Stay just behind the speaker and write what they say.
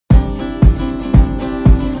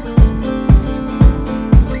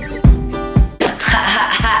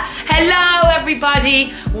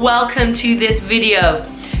everybody, welcome to this video.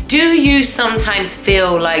 Do you sometimes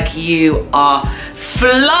feel like you are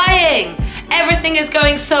flying? Everything is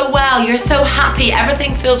going so well, you're so happy,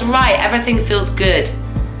 everything feels right, everything feels good.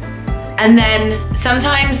 And then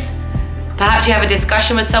sometimes, perhaps you have a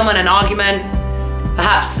discussion with someone, an argument,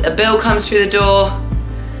 perhaps a bill comes through the door,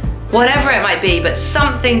 whatever it might be, but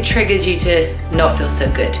something triggers you to not feel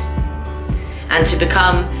so good and to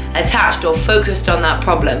become attached or focused on that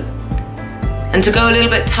problem and to go a little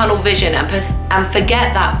bit tunnel vision and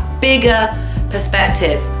forget that bigger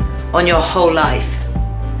perspective on your whole life.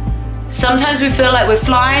 Sometimes we feel like we're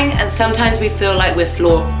flying and sometimes we feel like we're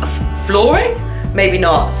flooring? Maybe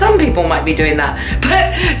not. Some people might be doing that.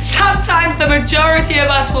 But sometimes the majority of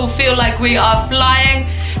us will feel like we are flying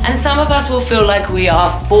and some of us will feel like we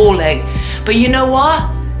are falling. But you know what?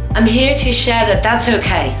 I'm here to share that that's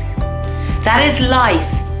okay. That is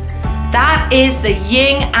life. That is the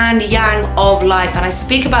yin and yang of life. And I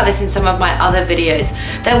speak about this in some of my other videos.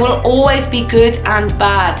 There will always be good and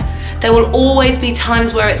bad. There will always be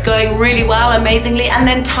times where it's going really well, amazingly, and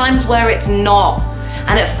then times where it's not.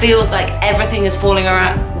 And it feels like everything is falling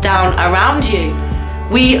down around you.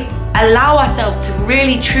 We allow ourselves to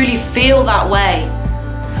really, truly feel that way.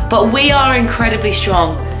 But we are incredibly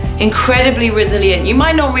strong, incredibly resilient. You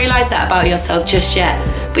might not realize that about yourself just yet,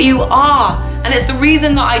 but you are. And it's the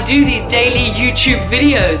reason that I do these daily YouTube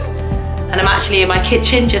videos. And I'm actually in my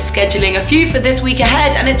kitchen just scheduling a few for this week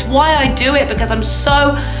ahead. And it's why I do it, because I'm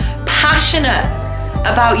so passionate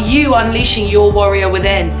about you unleashing your warrior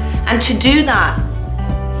within. And to do that,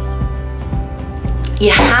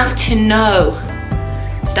 you have to know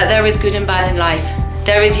that there is good and bad in life.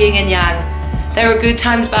 There is yin and yang. There are good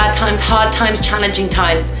times, bad times, hard times, challenging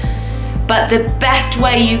times. But the best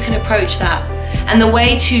way you can approach that and the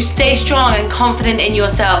way to stay strong and confident in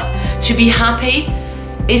yourself, to be happy,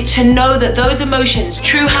 is to know that those emotions,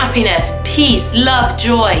 true happiness, peace, love,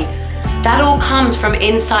 joy, that all comes from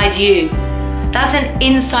inside you. That's an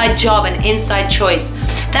inside job, an inside choice.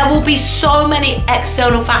 There will be so many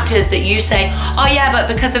external factors that you say, oh yeah,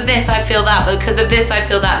 but because of this I feel that, because of this I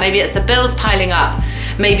feel that. Maybe it's the bills piling up.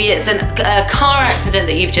 Maybe it's a car accident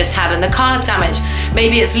that you've just had and the car's damaged.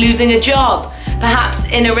 Maybe it's losing a job. Perhaps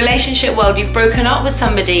in a relationship world you've broken up with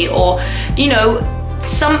somebody, or you know,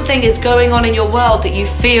 something is going on in your world that you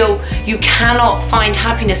feel you cannot find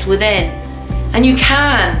happiness within. And you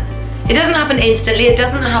can. It doesn't happen instantly, it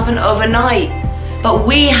doesn't happen overnight. But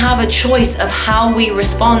we have a choice of how we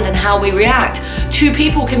respond and how we react. Two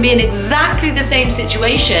people can be in exactly the same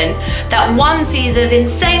situation that one sees as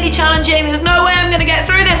insanely challenging, there's no way I'm gonna get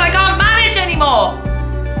through this, I can't manage anymore.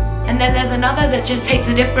 And then there's another that just takes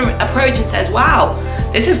a different approach and says, wow,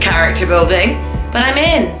 this is character building, but I'm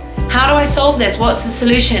in. How do I solve this? What's the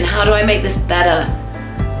solution? How do I make this better?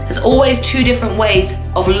 There's always two different ways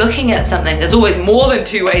of looking at something. There's always more than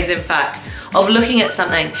two ways, in fact, of looking at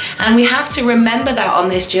something. And we have to remember that on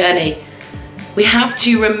this journey. We have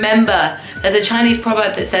to remember, there's a Chinese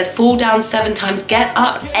proverb that says, fall down 7 times, get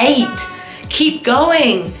up 8. Keep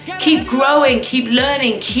going, keep growing, keep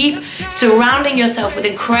learning, keep surrounding yourself with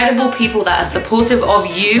incredible people that are supportive of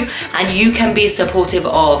you and you can be supportive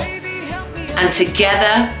of. And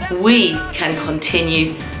together we can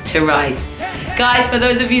continue to rise. Guys, for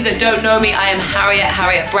those of you that don't know me, I am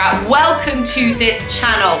Harriet Bratt. Welcome to this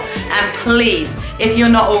channel, and please, if you're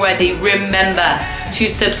not already, remember to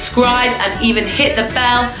subscribe and even hit the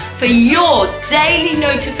bell for your daily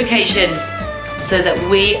notifications so that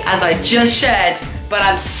we, as I just shared, but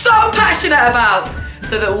I'm so passionate about,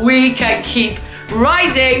 so that we can keep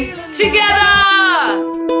rising together.